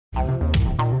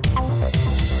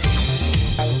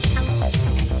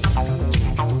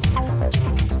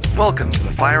Welcome to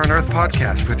the Fire and Earth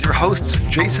podcast with your hosts,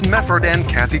 Jason Mefford and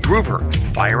Kathy Groover.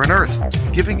 Fire and Earth,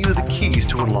 giving you the keys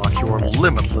to unlock your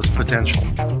limitless potential.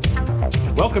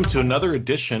 Welcome to another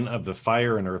edition of the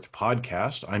Fire and Earth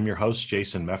podcast. I'm your host,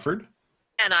 Jason Mefford.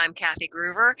 And I'm Kathy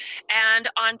Groover. And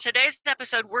on today's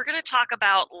episode, we're going to talk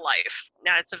about life.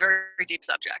 Now, it's a very deep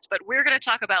subject, but we're going to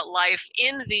talk about life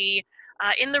in the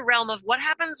realm of what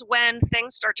happens when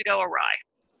things start to go awry,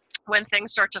 when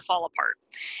things start to fall apart.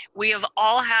 We have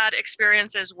all had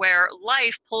experiences where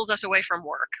life pulls us away from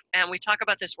work, and we talk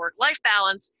about this work-life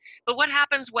balance, but what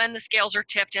happens when the scales are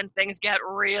tipped and things get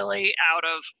really out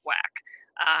of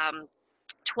whack?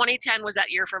 2010 was that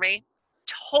year for me.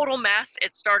 Total mess.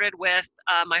 It started with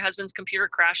my husband's computer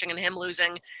crashing and him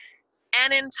losing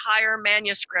an entire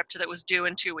manuscript that was due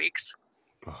in 2 weeks.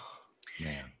 Oh,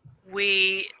 man.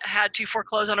 We had to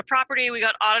foreclose on a property. We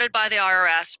got audited by the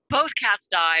IRS. Both cats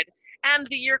died. And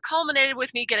the year culminated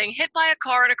with me getting hit by a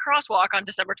car in a crosswalk on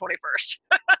December 21st.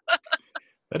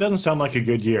 That doesn't sound like a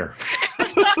good year.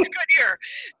 It's not a good year.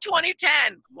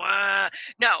 2010.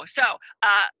 No. So,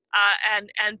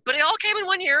 but it all came in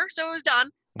 1 year, so it was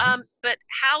done. But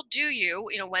how do you,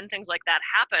 when things like that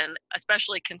happen,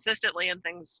 especially consistently and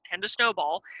things tend to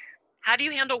snowball, how do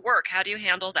you handle work? How do you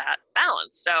handle that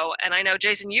balance? So, and I know,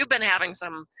 Jason, you've been having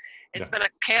it's been a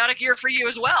chaotic year for you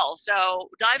as well. So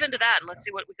dive into that and let's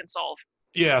see what we can solve.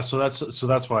 Yeah. So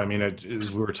that's why,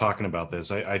 as we were talking about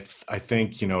this, I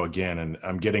think, again, and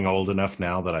I'm getting old enough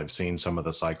now that I've seen some of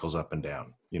the cycles up and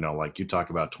down, like you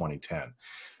talk about 2010.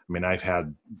 I've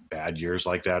had bad years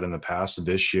like that in the past.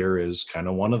 This year is kind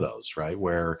of one of those, right?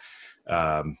 Where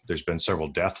there's been several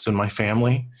deaths in my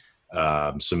family,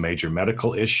 some major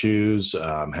medical issues,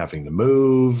 having to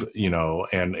move,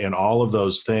 and all of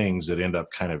those things that end up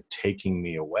kind of taking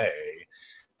me away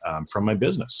from my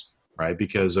business, right?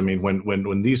 Because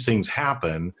when these things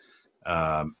happen,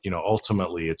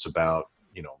 ultimately it's about,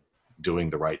 doing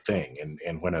the right thing.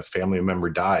 And when a family member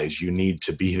dies, you need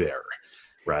to be there,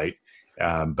 right?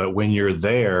 But when you're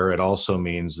there, it also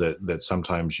means that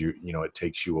sometimes it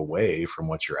takes you away from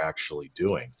what you're actually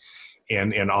doing.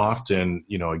 And often,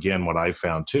 again, what I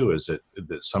found too is that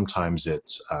sometimes it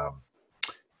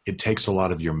takes a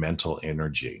lot of your mental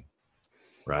energy,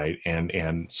 right?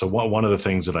 And so one of the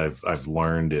things that I've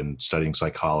learned in studying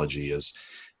psychology is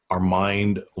our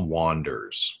mind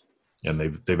wanders, and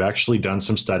they've actually done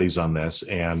some studies on this.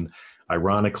 And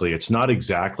ironically, it's not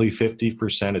exactly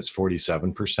 50%; it's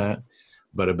 47%.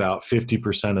 But about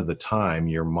 50% of the time,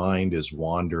 your mind is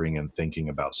wandering and thinking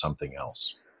about something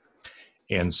else.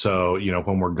 And so,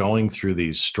 when we're going through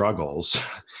these struggles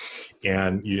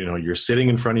and, you're sitting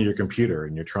in front of your computer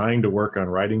and you're trying to work on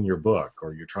writing your book,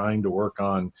 or you're trying to work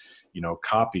on,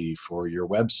 copy for your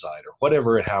website or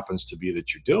whatever it happens to be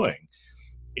that you're doing.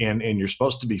 And you're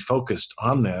supposed to be focused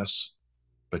on this,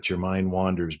 but your mind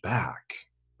wanders back,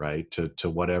 right, to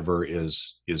whatever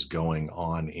is going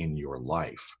on in your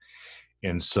life.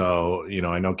 And so,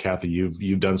 I know, Kathy,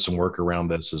 you've done some work around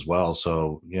this as well.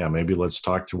 So yeah, maybe let's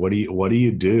talk through what do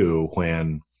you do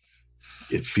when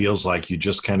it feels like you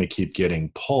just kind of keep getting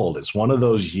pulled? It's one of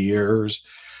those years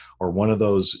or one of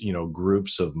those,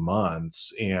 groups of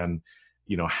months. And,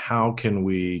 how can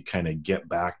we kind of get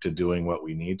back to doing what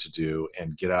we need to do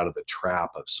and get out of the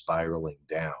trap of spiraling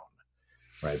down?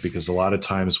 Right. Because a lot of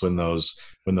times when those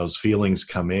feelings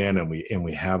come in and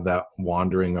we have that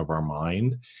wandering of our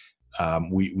mind,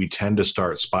 we tend to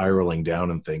start spiraling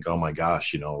down and think, oh my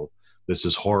gosh, this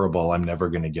is horrible. I'm never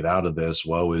going to get out of this.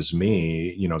 Woe is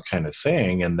me, kind of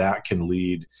thing. And that can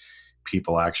lead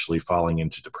people actually falling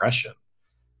into depression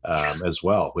as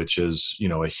well, which is,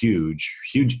 a huge,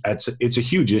 it's a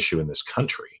huge issue in this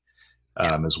country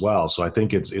as well. So I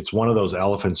think it's one of those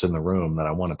elephants in the room that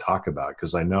I want to talk about,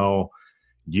 because I know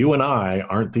you and I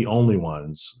aren't the only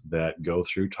ones that go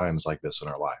through times like this in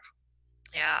our life.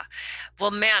 Yeah.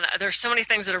 Well, man, there's so many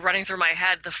things that are running through my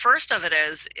head. The first of it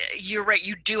is, you're right,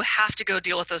 you do have to go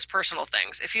deal with those personal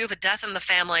things. If you have a death in the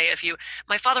family,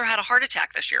 my father had a heart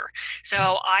attack this year.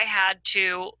 So I had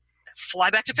to fly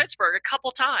back to Pittsburgh a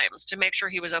couple times to make sure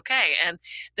he was okay. And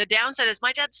the downside is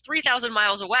my dad's 3,000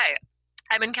 miles away.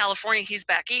 I'm in California, he's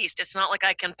back east. It's not like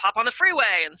I can pop on the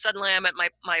freeway and suddenly I'm at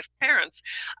my parents'.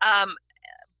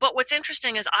 But what's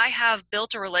interesting is I have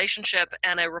built a relationship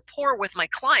and a rapport with my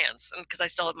clients, because I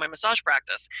still have my massage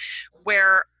practice,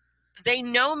 where they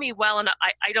know me well and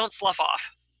I don't slough off.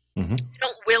 Mm-hmm. I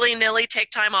don't willy-nilly take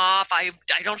time off. I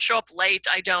don't show up late.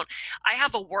 I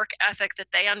have a work ethic that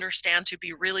they understand to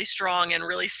be really strong and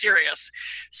really serious.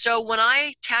 So when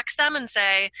I text them and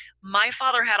say, my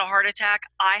father had a heart attack,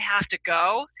 I have to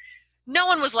go, no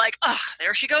one was like, oh,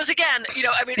 there she goes again.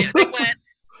 They went,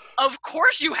 Of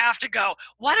course you have to go.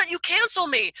 Why don't you cancel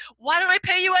me? Why don't I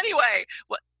pay you anyway?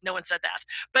 What? No one said that.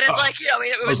 But it's like, I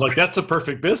mean, it I was like, that's a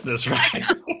perfect business, right?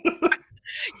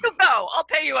 You go. I'll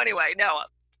pay you anyway. No,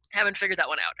 haven't figured that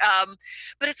one out.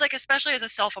 But it's like, especially as a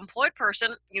self-employed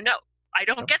person, I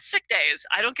don't get sick days.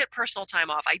 I don't get personal time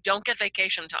off. I don't get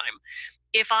vacation time.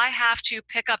 If I have to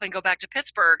pick up and go back to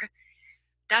Pittsburgh,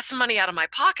 that's money out of my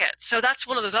pocket. So that's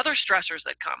one of those other stressors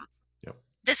that come. Yep.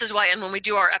 This is why, and when we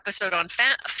do our episode on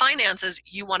finances,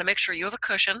 you want to make sure you have a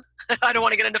cushion. I don't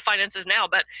want to get into finances now,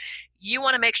 but you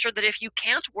want to make sure that if you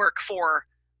can't work for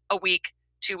a week,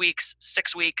 2 weeks,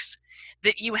 6 weeks,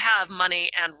 that you have money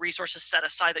and resources set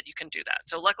aside that you can do that.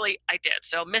 So luckily I did.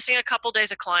 So missing a couple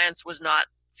days of clients was not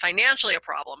financially a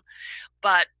problem,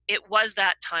 but it was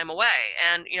that time away.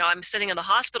 And, I'm sitting in the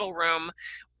hospital room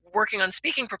working on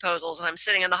speaking proposals, and I'm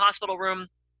sitting in the hospital room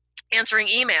answering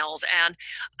emails. And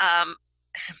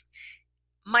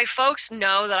my folks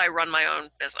know that I run my own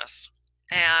business.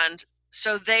 And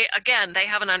so they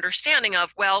have an understanding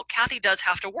of, well, Kathy does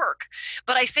have to work.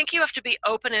 But I think you have to be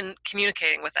open in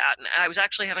communicating with that. And I was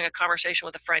actually having a conversation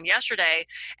with a friend yesterday,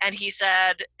 and he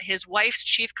said his wife's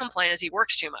chief complaint is he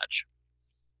works too much.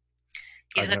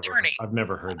 He's an attorney. I've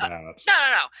never heard that.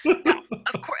 No.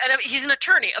 Of course, and he's an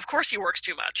attorney. Of course he works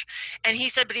too much. And he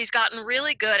said, but he's gotten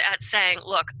really good at saying,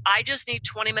 look, I just need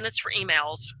 20 minutes for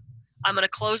emails. I'm going to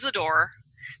close the door.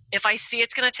 If I see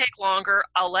it's going to take longer,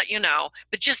 I'll let you know,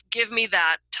 but just give me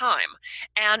that time.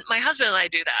 And my husband and I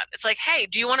do that. It's like, hey,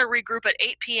 do you want to regroup at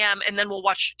 8 p.m. and then we'll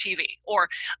watch TV? Or,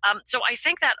 so I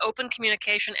think that open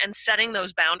communication and setting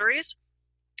those boundaries,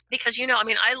 because,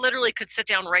 I literally could sit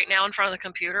down right now in front of the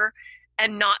computer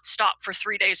and not stop for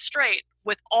 3 days straight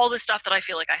with all the stuff that I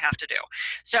feel like I have to do.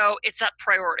 So it's that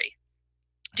priority.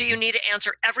 Do you need to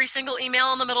answer every single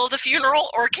email in the middle of the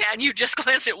funeral, or can you just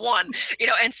glance at one,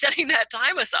 and setting that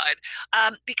time aside?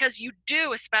 Because you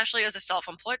do, especially as a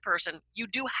self-employed person, you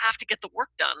do have to get the work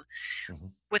done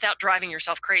without driving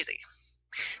yourself crazy.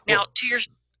 Now,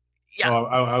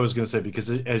 I was going to say, because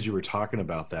as you were talking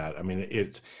about that, I mean,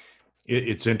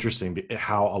 it's interesting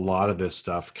how a lot of this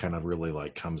stuff kind of really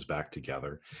like comes back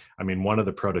together. I mean, one of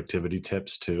the productivity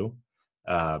tips too,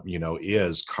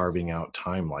 is carving out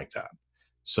time like that.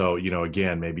 So,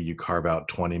 again, maybe you carve out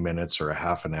 20 minutes or a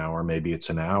half an hour, maybe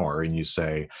it's an hour, and you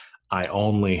say, I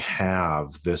only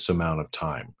have this amount of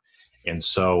time. And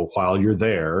so while you're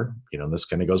there, this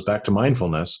kind of goes back to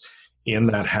mindfulness. In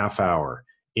that half hour,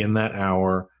 in that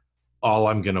hour, all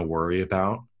I'm going to worry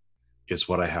about is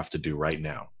what I have to do right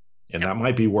now. And that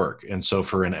might be work. And so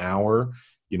for an hour,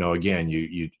 again,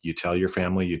 you tell your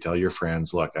family, you tell your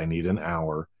friends, look, I need an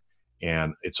hour,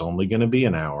 and it's only going to be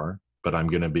an hour, but I'm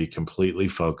going to be completely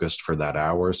focused for that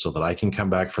hour so that I can come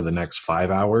back for the next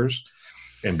 5 hours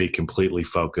and be completely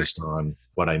focused on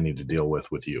what I need to deal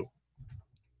with you.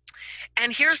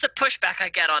 And here's the pushback I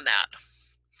get on that.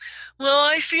 Well,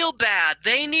 I feel bad.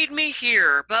 They need me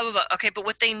here, blah, blah, blah. Okay, but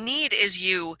what they need is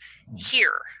you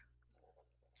here.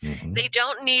 Mm-hmm. They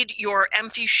don't need your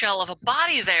empty shell of a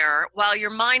body there while your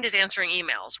mind is answering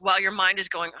emails, while your mind is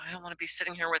going, I don't want to be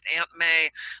sitting here with Aunt May.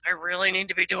 I really need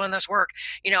to be doing this work.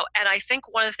 And I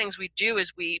think one of the things we do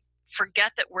is we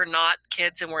forget that we're not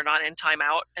kids and we're not in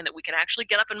timeout, and that we can actually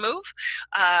get up and move.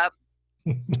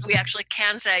 We actually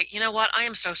can say, you know what, I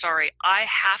am so sorry. I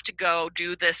have to go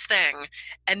do this thing,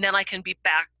 and then I can be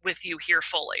back with you here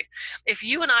fully. If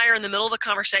you and I are in the middle of a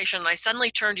conversation and I suddenly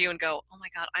turn to you and go, oh my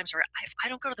God, I'm sorry, I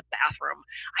don't go to the bathroom.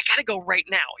 I got to go right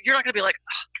now. You're not going to be like,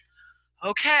 oh,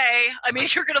 okay. I mean,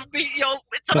 you're going to be,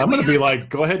 I'm going to be like,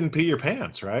 go ahead and pee your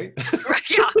pants, right? Right,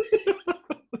 yeah.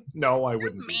 No, I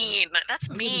wouldn't. Mean. That's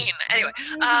mean. Anyway,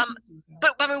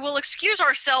 but I mean, we'll excuse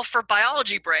ourselves for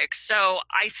biology breaks. So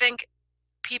I think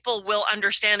people will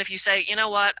understand if you say, you know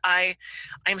what,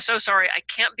 I'm so sorry, I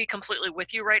can't be completely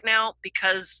with you right now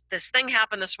because this thing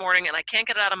happened this morning and I can't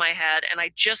get it out of my head, and I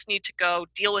just need to go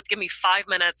give me 5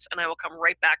 minutes and I will come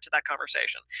right back to that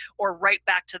conversation or right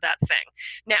back to that thing.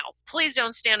 Now, please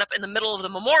don't stand up in the middle of the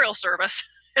memorial service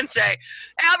and say,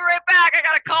 I'll be right back, I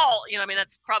got a call.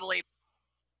 That's probably,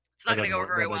 it's not going to go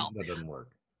very well. That doesn't work.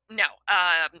 No.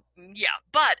 Yeah.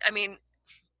 But I mean,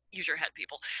 use your head,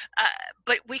 people.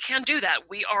 But we can do that.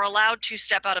 We are allowed to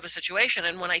step out of a situation.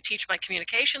 And when I teach my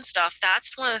communication stuff,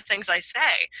 that's one of the things I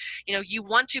say. You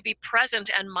want to be present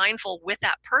and mindful with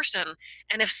that person.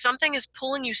 And if something is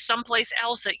pulling you someplace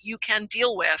else that you can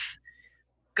deal with,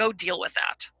 go deal with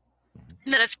that.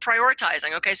 And then it's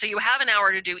prioritizing. Okay, so you have an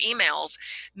hour to do emails.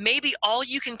 Maybe all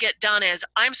you can get done is,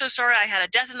 I'm so sorry, I had a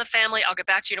death in the family. I'll get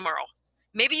back to you tomorrow.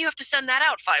 Maybe you have to send that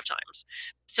out 5 times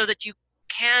so that you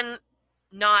can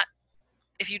not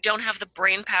if you don't have the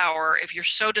brain power, if you're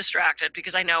so distracted,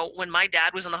 because I know when my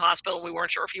dad was in the hospital and we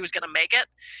weren't sure if he was going to make it,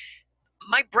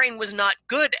 my brain was not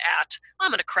good at, I'm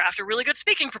going to craft a really good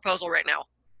speaking proposal right now.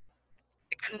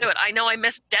 I couldn't do it. I know I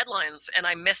missed deadlines and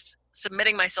I missed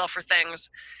submitting myself for things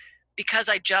because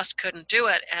I just couldn't do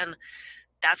it. And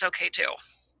that's okay too.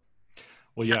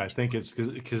 Well, yeah, I think it's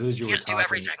because as you were talking, do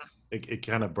everything. It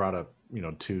kind of brought up,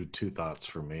 two thoughts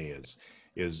for me is,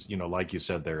 like you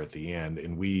said there at the end,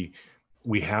 and we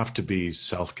have to be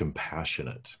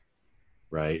self-compassionate,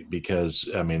 right? Because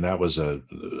I mean, that was a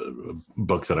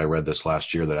book that I read this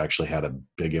last year that actually had a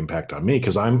big impact on me,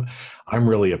 because I'm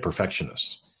really a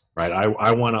perfectionist, right?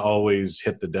 I want to always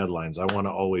hit the deadlines. I want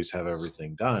to always have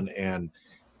everything done. And,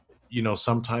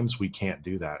 sometimes we can't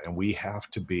do that. And we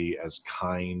have to be as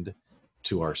kind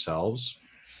to ourselves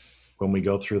when we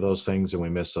go through those things and we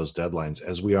miss those deadlines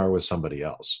as we are with somebody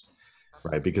else,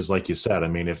 right? Because like you said, I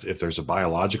mean, if there's a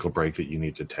biological break that you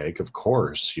need to take, of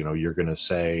course, you're going to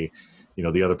say,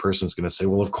 the other person's going to say,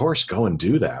 well, of course, go and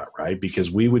do that, right? Because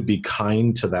we would be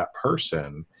kind to that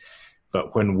person.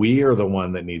 But when we are the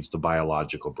one that needs the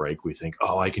biological break, we think,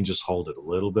 oh, I can just hold it a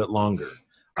little bit longer.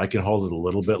 I can hold it a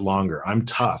little bit longer. I'm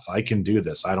tough. I can do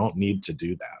this. I don't need to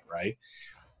do that, right?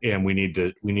 And we need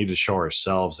to show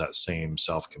ourselves that same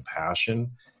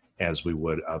self-compassion as we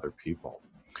would other people.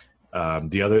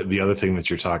 The other thing that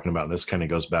you're talking about, and this kind of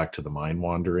goes back to the mind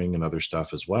wandering and other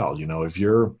stuff as well.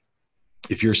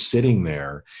 If you're sitting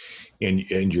there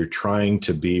and you're trying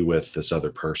to be with this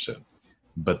other person,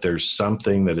 but there's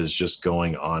something that is just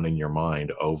going on in your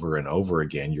mind over and over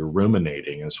again, you're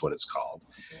ruminating is what it's called.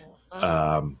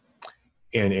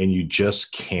 And you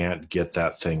just can't get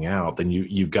that thing out, then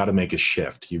you've got to make a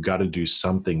shift. You've got to do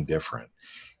something different.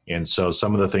 And so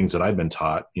some of the things that I've been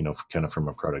taught, kind of from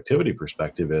a productivity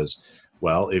perspective is,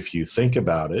 well, if you think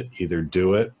about it, either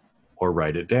do it or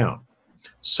write it down.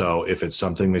 So if it's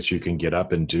something that you can get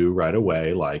up and do right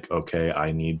away, like, okay,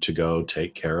 I need to go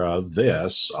take care of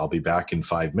this, I'll be back in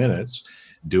 5 minutes,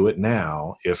 do it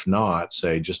now. If not,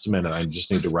 say, just a minute, I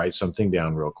just need to write something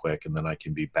down real quick, and then I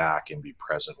can be back and be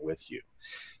present with you.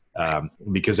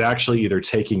 Because actually either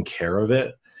taking care of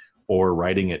it or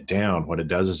writing it down, what it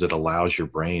does is it allows your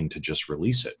brain to just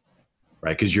release it,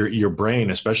 right? Because your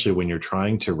brain, especially when you're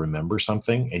trying to remember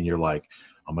something and you're like,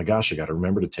 oh my gosh, I got to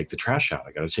remember to take the trash out.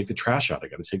 I got to take the trash out. I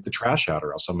got to take the trash out,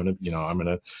 or else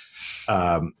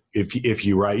if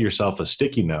you write yourself a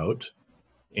sticky note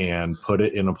and put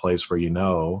it in a place where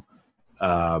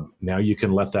now you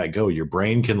can let that go. Your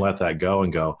brain can let that go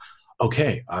and go,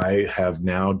 okay, I have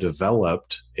now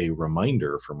developed a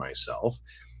reminder for myself.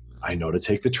 I know to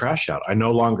take the trash out. I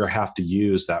no longer have to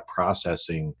use that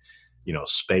processing,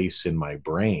 space in my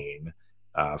brain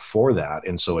for that.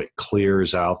 And so it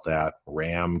clears out that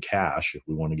RAM cache, if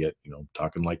we want to get,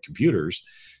 talking like computers,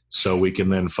 so we can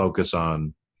then focus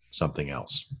on something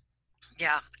else.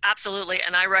 Yeah, absolutely.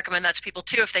 And I recommend that to people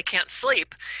too. If they can't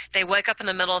sleep, they wake up in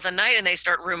the middle of the night and they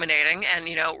start ruminating. And,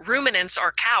 ruminants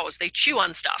are cows. They chew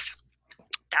on stuff.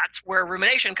 That's where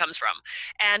rumination comes from.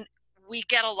 And we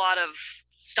get a lot of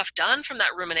stuff done from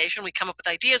that rumination. We come up with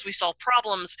ideas, we solve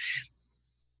problems.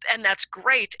 And that's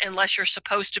great, unless you're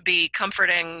supposed to be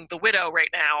comforting the widow right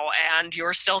now and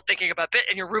you're still thinking about it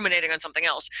and you're ruminating on something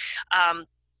else.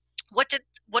 What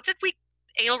did we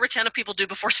anal retentive people do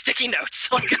before sticky notes?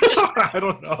 I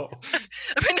don't know.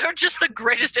 I mean, they're just the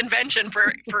greatest invention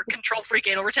for control freak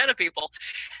anal retentive people.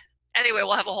 Anyway,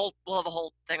 we'll have a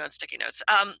whole thing on sticky notes.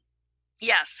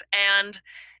 Yes, and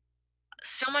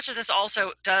so much of this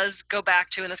also does go back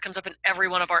to, and this comes up in every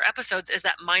one of our episodes, is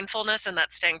that mindfulness and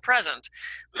that staying present.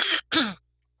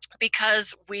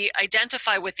 Because we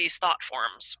identify with these thought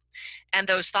forms, and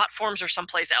those thought forms are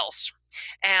someplace else.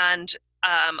 And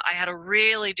I had a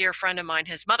really dear friend of mine,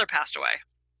 his mother passed away.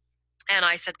 And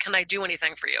I said, can I do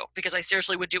anything for you? Because I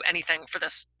seriously would do anything for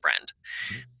this friend.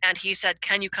 Mm-hmm. And he said,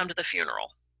 can you come to the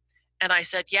funeral? And I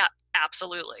said, yeah,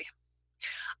 absolutely.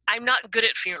 I'm not good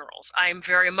at funerals. I'm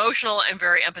very emotional and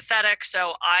very empathetic.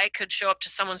 So I could show up to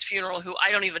someone's funeral who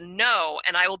I don't even know,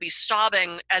 and I will be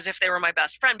sobbing as if they were my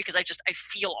best friend, because I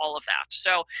feel all of that.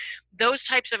 So those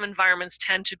types of environments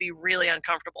tend to be really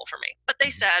uncomfortable for me. But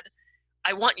they said,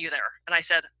 I want you there. And I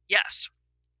said, yes.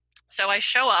 So I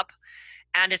show up,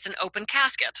 and it's an open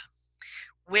casket,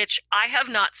 which I have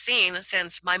not seen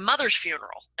since my mother's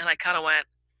funeral. And I kind of went,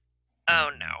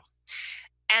 oh no.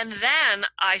 And then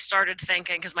I started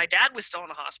thinking, because my dad was still in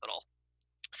the hospital.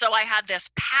 So I had this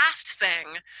past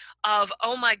thing of,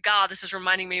 oh my God, this is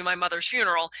reminding me of my mother's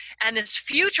funeral. And this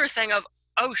future thing of,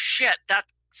 oh shit, that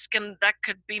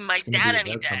could be my dad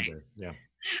any day. Yeah.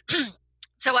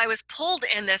 So I was pulled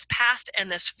in this past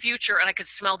and this future, and I could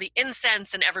smell the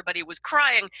incense, and everybody was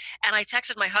crying. And I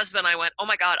texted my husband. I went, "Oh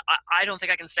my God, I don't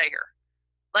think I can stay here."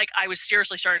 Like, I was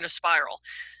seriously starting to spiral.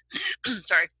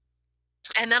 Sorry.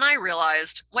 And then I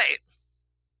realized, wait,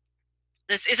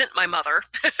 this isn't my mother.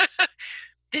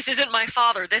 This isn't my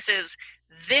father. This is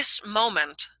this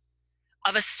moment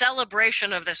of a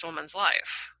celebration of this woman's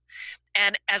life.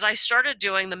 And as I started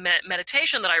doing the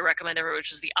meditation that I recommend everyone,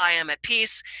 which is the I am at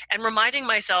peace, and reminding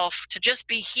myself to just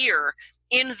be here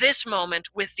in this moment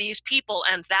with these people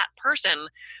and that person,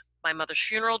 my mother's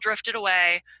funeral drifted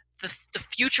away. The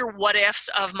future what ifs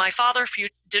of my father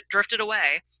drifted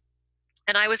away.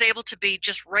 And I was able to be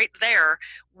just right there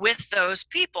with those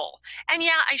people. And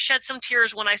yeah, I shed some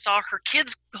tears when I saw her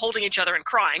kids holding each other and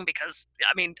crying, because,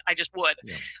 I mean, I just would.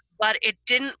 Yeah. But it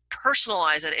didn't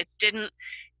personalize it. It didn't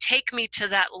take me to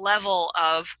that level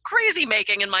of crazy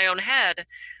making in my own head,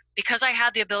 because I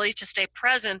had the ability to stay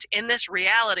present in this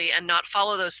reality and not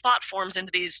follow those thought forms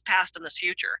into these past and this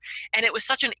future. And it was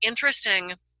such an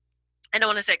interesting, I don't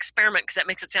want to say experiment because that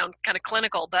makes it sound kind of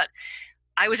clinical, but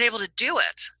I was able to do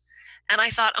it. And I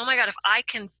thought, oh my God, if I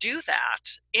can do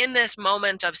that in this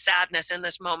moment of sadness, in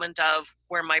this moment of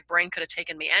where my brain could have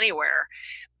taken me anywhere,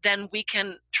 then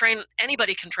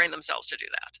anybody can train themselves to do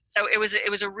that. So it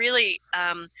was a really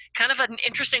kind of an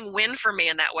interesting win for me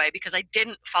in that way, because I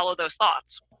didn't follow those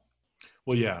thoughts.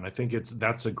 Well, yeah. And I think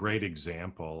that's a great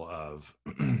example of,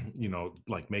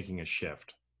 like making a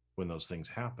shift when those things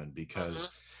happen, because,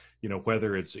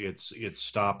 whether it's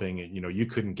stopping, you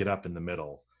couldn't get up in the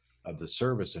middle of the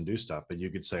service and do stuff, but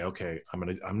you could say, okay, I'm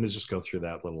gonna just go through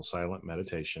that little silent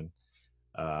meditation,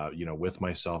 with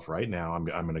myself right now. I'm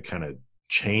gonna kind of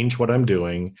change what I'm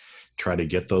doing, try to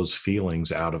get those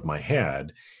feelings out of my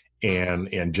head,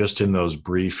 and just in those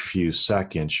brief few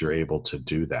seconds, you're able to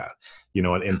do that.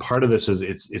 And part of this is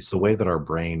it's the way that our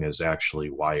brain is actually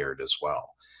wired as well,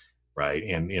 right?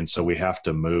 And so we have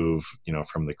to move,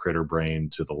 from the critter brain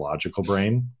to the logical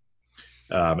brain.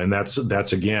 And that's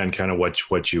again kind of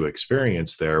what you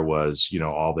experienced there was,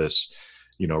 all this,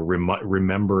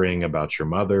 remembering about your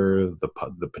mother,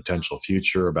 the potential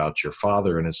future about your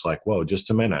father. And it's like, whoa,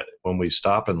 just a minute. When we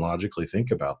stop and logically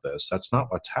think about this, that's not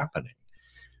what's happening.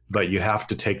 But you have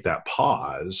to take that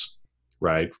pause,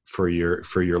 right, for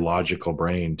your logical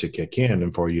brain to kick in,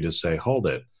 and for you to say, hold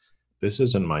it. This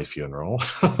isn't my funeral,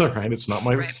 right? It's not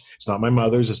my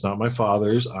mother's. It's not my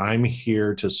father's. I'm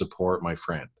here to support my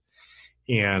friend.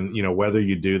 And, whether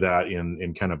you do that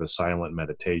in kind of a silent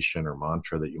meditation or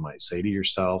mantra that you might say to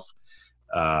yourself,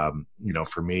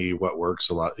 for me, what works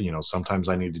a lot, sometimes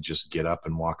I need to just get up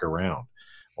and walk around,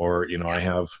 or, I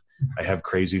have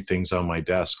crazy things on my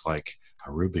desk, like a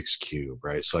Rubik's Cube,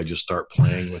 right? So I just start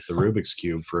playing with the Rubik's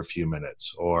Cube for a few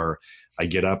minutes, or I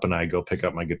get up and I go pick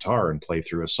up my guitar and play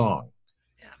through a song,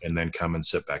 and then come and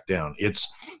sit back down.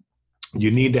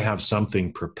 You need to have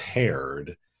something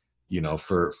prepared,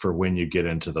 for when you get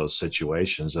into those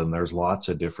situations. And there's lots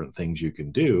of different things you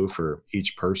can do. For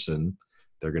each person,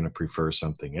 they're going to prefer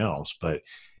something else, but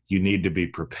you need to be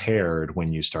prepared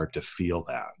when you start to feel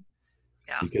that.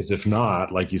 Yeah. Because if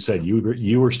not, like you said,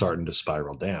 you were starting to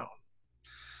spiral down,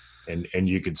 and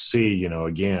you could see,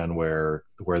 again, where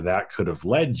that could have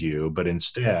led you, but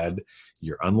instead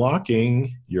you're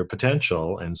unlocking your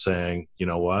potential and saying, you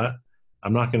know what,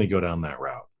 I'm not going to go down that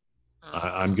route.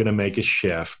 I'm going to make a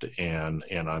shift, and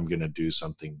I'm going to do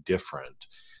something different,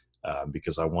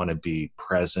 because I want to be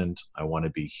present. I want to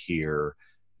be here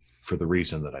for the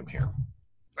reason that I'm here.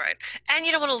 Right. And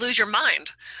you don't want to lose your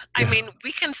mind. I mean,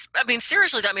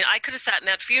 seriously, I could have sat in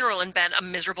that funeral and been a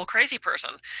miserable, crazy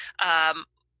person.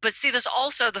 But see, there's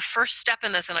also the first step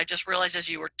in this, and I just realized as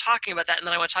you were talking about that, and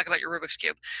then I want to talk about your Rubik's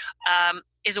Cube,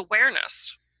 is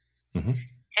awareness. Mm-hmm.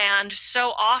 And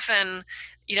so often,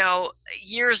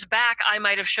 years back, I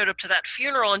might have showed up to that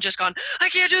funeral and just gone, I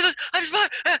can't do this,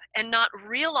 and not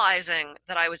realizing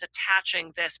that I was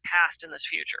attaching this past and this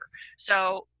future.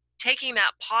 So taking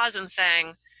that pause and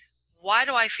saying, why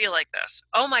do I feel like this?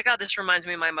 Oh my God, this reminds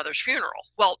me of my mother's funeral.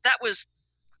 Well, that was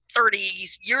 30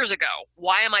 years ago.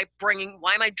 Why am I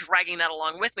dragging that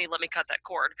along with me? Let me cut that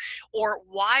cord. Or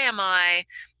why am I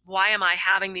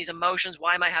having these emotions?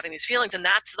 Why am I having these feelings? And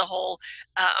that's the whole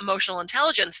emotional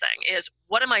intelligence thing, is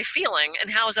what am I feeling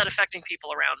and how is that affecting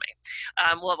people around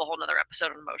me? We'll have a whole nother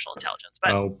episode on emotional intelligence.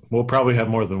 But we'll probably have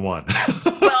more than one.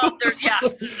 Well,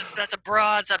 that's a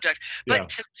broad subject.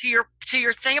 But yeah. to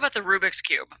your thing about the Rubik's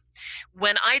Cube,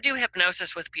 when I do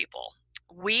hypnosis with people,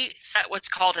 we set what's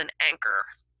called an anchor.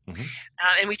 Mhm.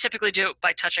 And we typically do it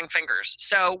by touching fingers.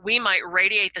 So we might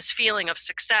radiate this feeling of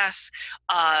success,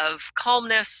 of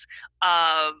calmness,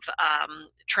 of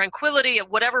tranquility, of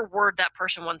whatever word that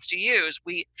person wants to use.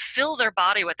 We fill their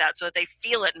body with that so that they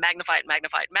feel it, magnify it,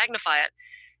 magnify it, magnify it,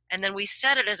 and then we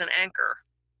set it as an anchor.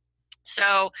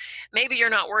 So maybe you're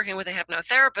not working with a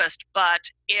hypnotherapist, but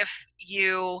if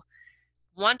you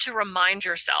want to remind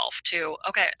yourself to,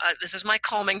 okay, this is my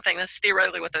calming thing. That's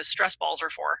theoretically what those stress balls are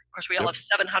for. Of course, we all Yep. have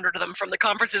 700 of them from the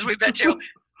conferences we've been to.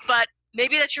 But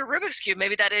maybe that's your Rubik's Cube.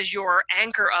 Maybe that is your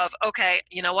anchor of, okay,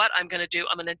 you know what I'm going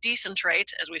to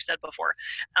decentrate, as we've said before,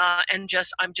 and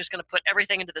I'm just going to put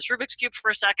everything into this Rubik's Cube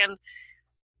for a second.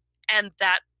 And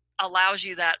that allows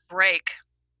you that break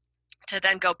to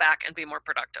then go back and be more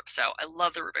productive. So I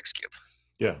love the Rubik's Cube.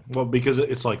 Yeah. Well, because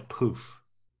it's like poof.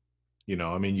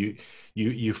 I mean,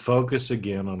 you focus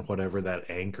again on whatever that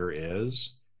anchor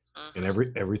is, and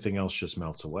everything else just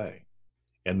melts away.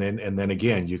 And then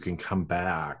again, you can come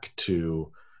back to,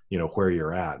 where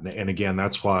you're at. And again,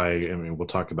 that's why, I mean, we'll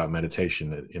talk about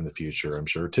meditation in the future, I'm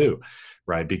sure too,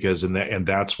 right? Because and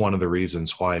that's one of the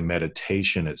reasons why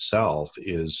meditation itself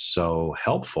is so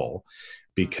helpful,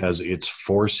 because it's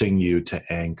forcing you to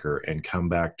anchor and come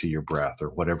back to your breath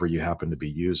or whatever you happen to be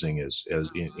using as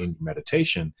in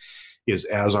meditation. Is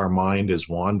as our mind is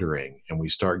wandering and we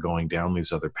start going down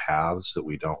these other paths that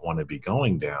we don't want to be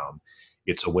going down,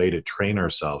 it's a way to train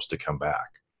ourselves to come back.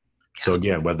 Yeah. So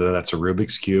again, whether that's a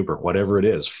Rubik's Cube or whatever it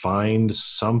is, find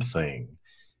something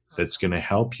that's going to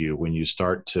help you when you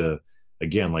start to,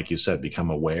 again, like you said, become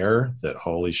aware that,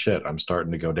 holy shit, I'm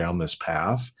starting to go down this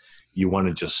path. You want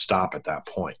to just stop at that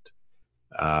point.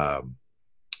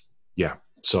 Yeah.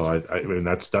 So I mean,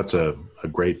 that's a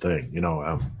great thing,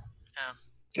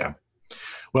 yeah.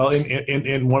 Well,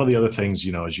 and one of the other things,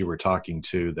 as you were talking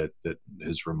to, that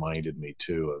has reminded me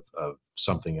too of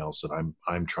something else that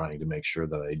I'm trying to make sure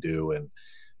that I do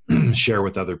and share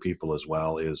with other people as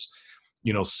well is,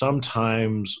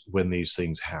 sometimes when these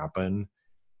things happen,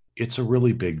 it's a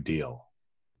really big deal.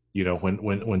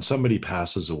 When somebody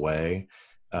passes away,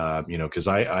 because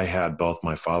I had both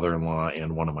my father-in-law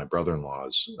and one of my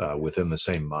brother-in-laws within the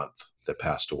same month that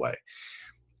passed away.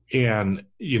 And,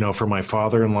 for my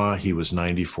father-in-law, he was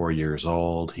 94 years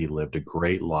old. He lived a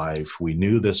great life. We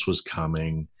knew this was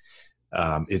coming.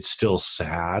 It's still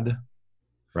sad,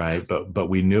 right? But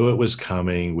we knew it was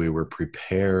coming. We were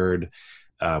prepared.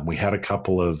 We had a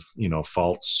couple of,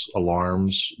 false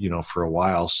alarms, for a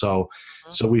while. So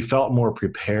we felt more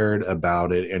prepared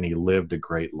about it, and he lived a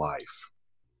great life.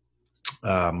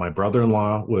 My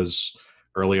brother-in-law was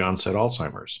early onset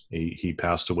Alzheimer's. He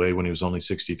passed away when he was only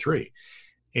 63.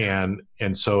 And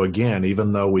so again,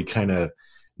 even though we kind of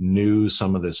knew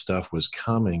some of this stuff was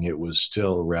coming, it was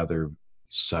still rather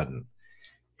sudden.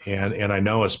 And I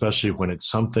know, especially when it's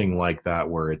something like that,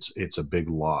 where it's a big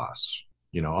loss,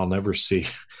 I'll never see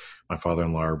my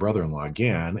father-in-law or brother-in-law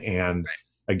again. And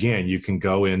again, you can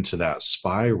go into that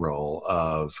spiral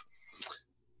of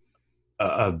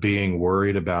being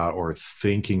worried about or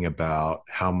thinking about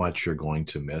how much you're going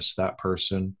to miss that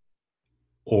person.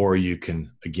 Or you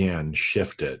can, again,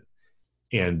 shift it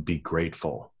and be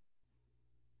grateful.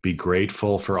 Be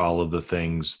grateful for all of the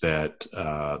things that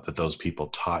those people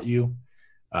taught you.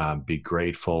 Be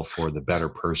grateful for the better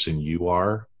person you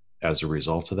are as a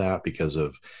result of that, because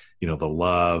of, the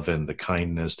love and the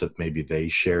kindness that maybe they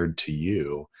shared to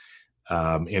you.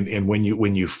 And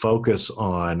when you focus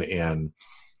on and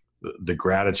the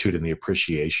gratitude and the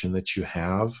appreciation that you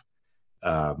have,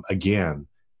 again,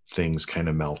 things kind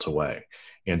of melt away.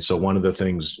 And so one of the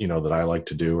things, that I like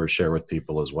to do or share with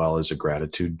people as well is a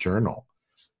gratitude journal.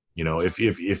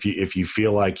 If you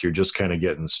feel like you're just kind of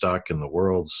getting stuck and the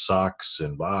world sucks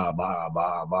and blah, blah,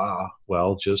 blah, blah,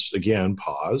 well, just again,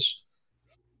 pause,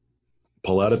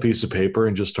 pull out a piece of paper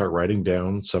and just start writing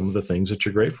down some of the things that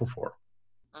you're grateful for.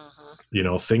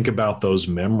 Think about those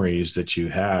memories that you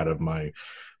had of my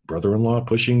brother-in-law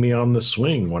pushing me on the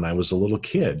swing when I was a little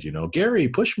kid, Gary,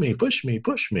 push me,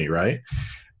 right?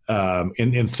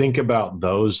 And think about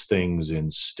those things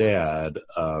instead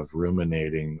of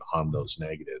ruminating on those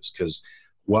negatives, because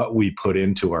what we put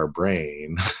into our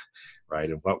brain, right,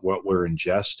 and what we're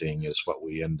ingesting is what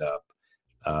we end up,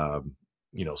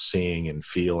 seeing and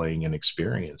feeling and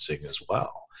experiencing as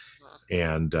well.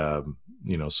 And,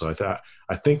 so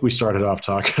I think we started off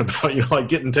talking about, like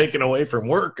getting taken away from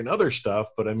work and other stuff,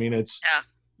 but I mean, it's,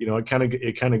 it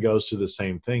kind of goes to the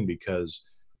same thing, because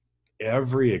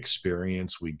every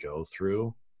experience we go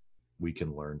through, we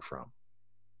can learn from.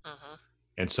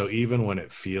 And so even when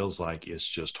it feels like it's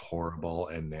just horrible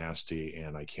and nasty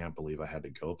and I can't believe I had to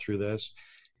go through this,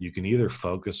 you can either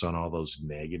focus on all those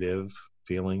negative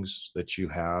feelings that you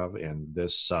have, and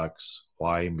this sucks,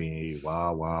 why me,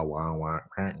 wah wah wah wah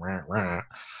rah, rah, rah.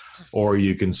 Or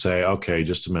you can say, okay,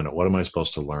 just a minute, what am I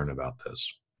supposed to learn about this?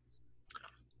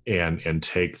 And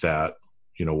take that,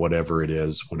 whatever it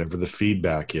is, whatever the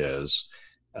feedback is,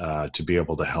 to be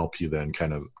able to help you then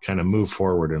kind of move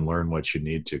forward and learn what you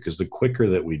need to. Because the quicker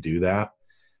that we do that,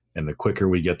 and the quicker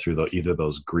we get through either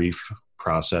those grief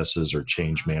processes or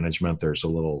change management, there's a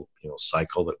little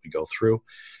cycle that we go through.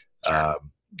 Sure.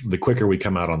 The quicker we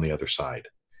come out on the other side,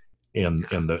 and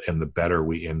the better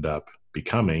we end up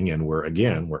becoming, and we're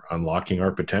unlocking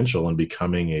our potential and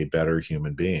becoming a better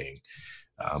human being,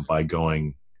 by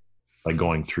going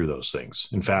through those things.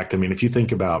 In fact, I mean, if you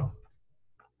think about,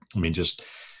 just,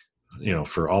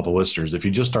 for all the listeners, if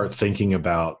you just start thinking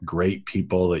about great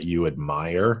people that you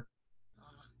admire,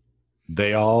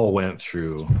 they all went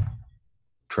through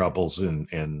troubles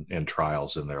and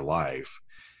trials in their life.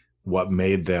 What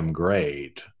made them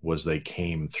great was they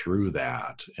came through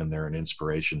that, and they're an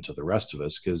inspiration to the rest of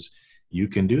us, because you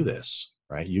can do this,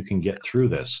 right? You can get through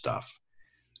this stuff.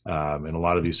 And a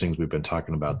lot of these things we've been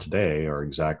talking about today are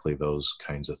exactly those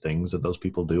kinds of things that those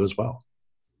people do as well.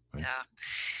 Right? Yeah.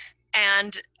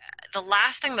 And the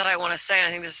last thing that I want to say, and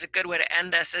I think this is a good way to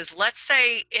end this, is let's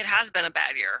say it has been a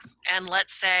bad year, and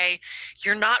let's say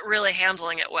you're not really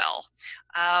handling it well.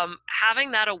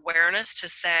 Having that awareness to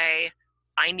say,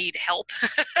 I need help.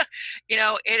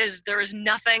 There is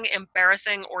nothing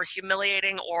embarrassing or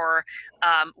humiliating or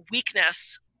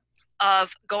weakness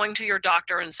of going to your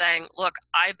doctor and saying, look,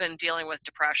 I've been dealing with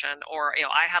depression, or,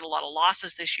 I had a lot of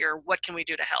losses this year. What can we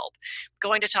do to help?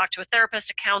 Going to talk to a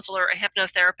therapist, a counselor, a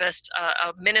hypnotherapist,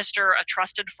 a minister, a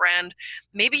trusted friend.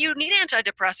 Maybe you need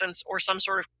antidepressants or some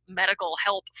sort of medical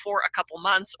help for a couple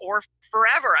months or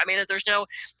forever. I mean, there's no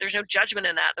judgment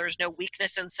in that. There's no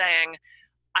weakness in saying,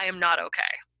 I am not okay.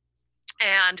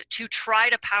 And to try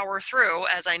to power through,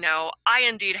 as I know I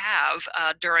indeed have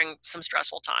during some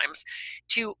stressful times,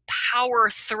 to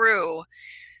power through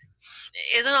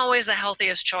isn't always the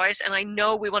healthiest choice. And I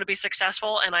know we want to be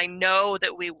successful, and I know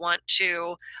that we want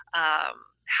to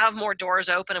have more doors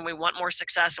open, and we want more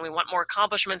success, and we want more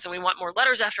accomplishments, and we want more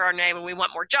letters after our name, and we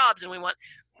want more jobs,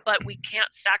 but we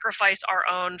can't sacrifice our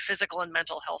own physical and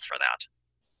mental health for that.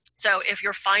 So if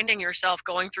you're finding yourself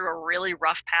going through a really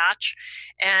rough patch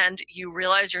and you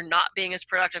realize you're not being as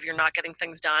productive, you're not getting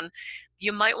things done,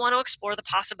 you might want to explore the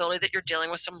possibility that you're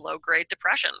dealing with some low-grade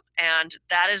depression. And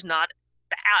that is not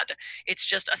bad. It's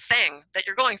just a thing that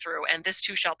you're going through, and this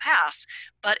too shall pass.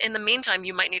 But in the meantime,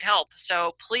 you might need help.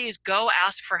 So please go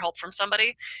ask for help from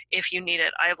somebody if you need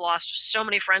it. I have lost so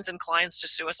many friends and clients to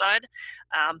suicide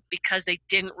because they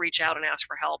didn't reach out and ask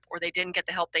for help, or they didn't get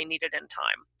the help they needed in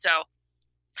time. So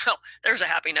there's a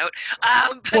happy note.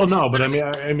 Well, no, but I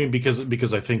mean,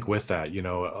 because I think with that,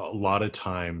 a lot of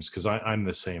times, because I'm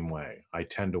the same way, I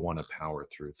tend to want to power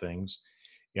through things.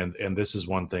 And this is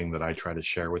one thing that I try to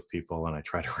share with people, and I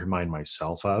try to remind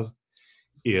myself of,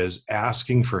 is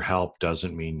asking for help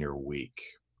doesn't mean you're weak.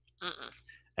 Mm-mm.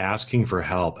 Asking for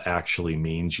help actually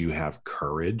means you have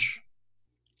courage.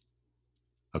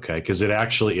 Okay, because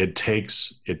it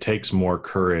takes more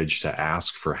courage to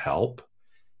ask for help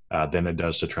than it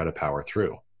does to try to power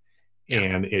through. Yeah.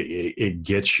 And it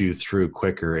gets you through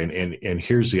quicker. And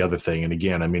here's the other thing. And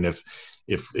again, I mean,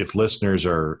 if listeners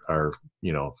are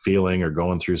feeling or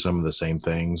going through some of the same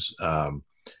things,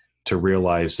 to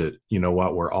realize that,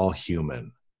 what, we're all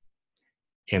human,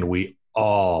 and we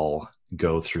all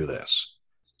go through this.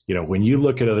 When you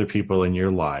look at other people in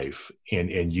your life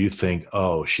and you think,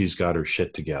 oh, she's got her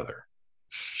shit together,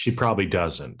 she probably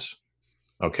doesn't.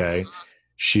 Okay.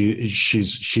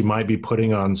 She might be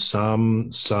putting on some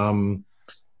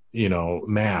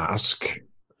mask,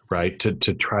 right, to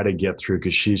try to get through,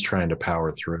 because she's trying to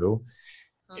power through.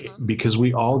 Mm-hmm. Because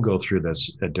we all go through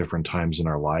this at different times in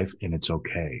our life, and it's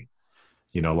okay.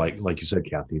 Like you said,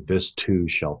 Kathy, this too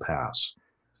shall pass.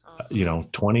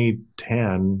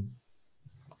 2010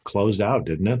 closed out,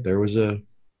 didn't it? There was a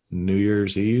New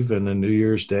Year's Eve and a New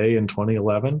Year's Day in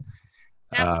 2011.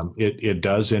 Yeah. It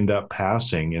does end up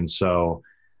passing. And so,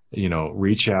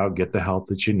 reach out, get the help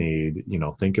that you need,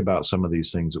 think about some of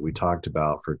these things that we talked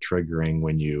about for triggering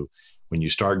when you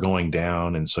start going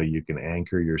down. And so you can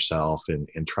anchor yourself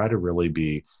and try to really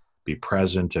be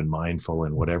present and mindful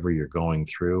in whatever you're going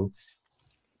through,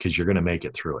 because you're going to make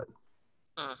it through it.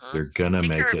 Mm-hmm. You're going to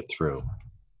make it through.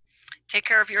 Take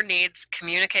care of your needs,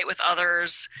 communicate with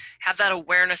others, have that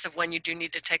awareness of when you do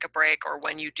need to take a break or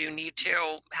when you do need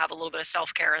to have a little bit of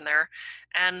self-care in there.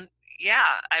 And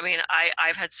yeah, I mean,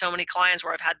 I've had so many clients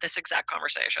where I've had this exact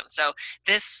conversation. So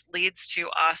this leads to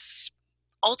us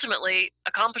ultimately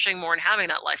accomplishing more and having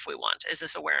that life we want, is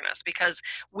this awareness. Because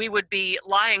we would be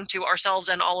lying to ourselves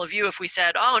and all of you if we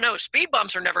said, oh no, speed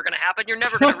bumps are never going to happen, you're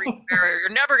never going to reach a barrier, you're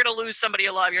never going to lose somebody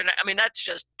you love, I mean, that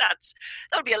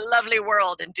would be a lovely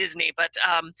world in Disney, but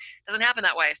it doesn't happen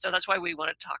that way. So that's why we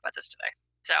wanted to talk about this today.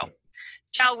 So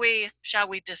shall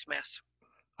we dismiss?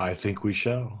 I think we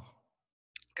shall.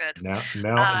 Good.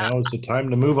 Now is the time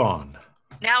to move on.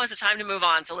 Now is the time to move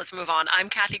on. So let's move on. I'm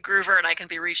Kathy Groover, and I can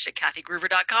be reached at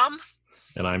kathygroover.com.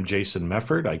 And I'm Jason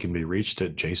Mefford. I can be reached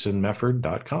at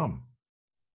jasonmefford.com.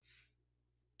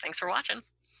 Thanks for watching.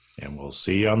 And we'll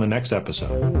see you on the next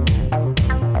episode.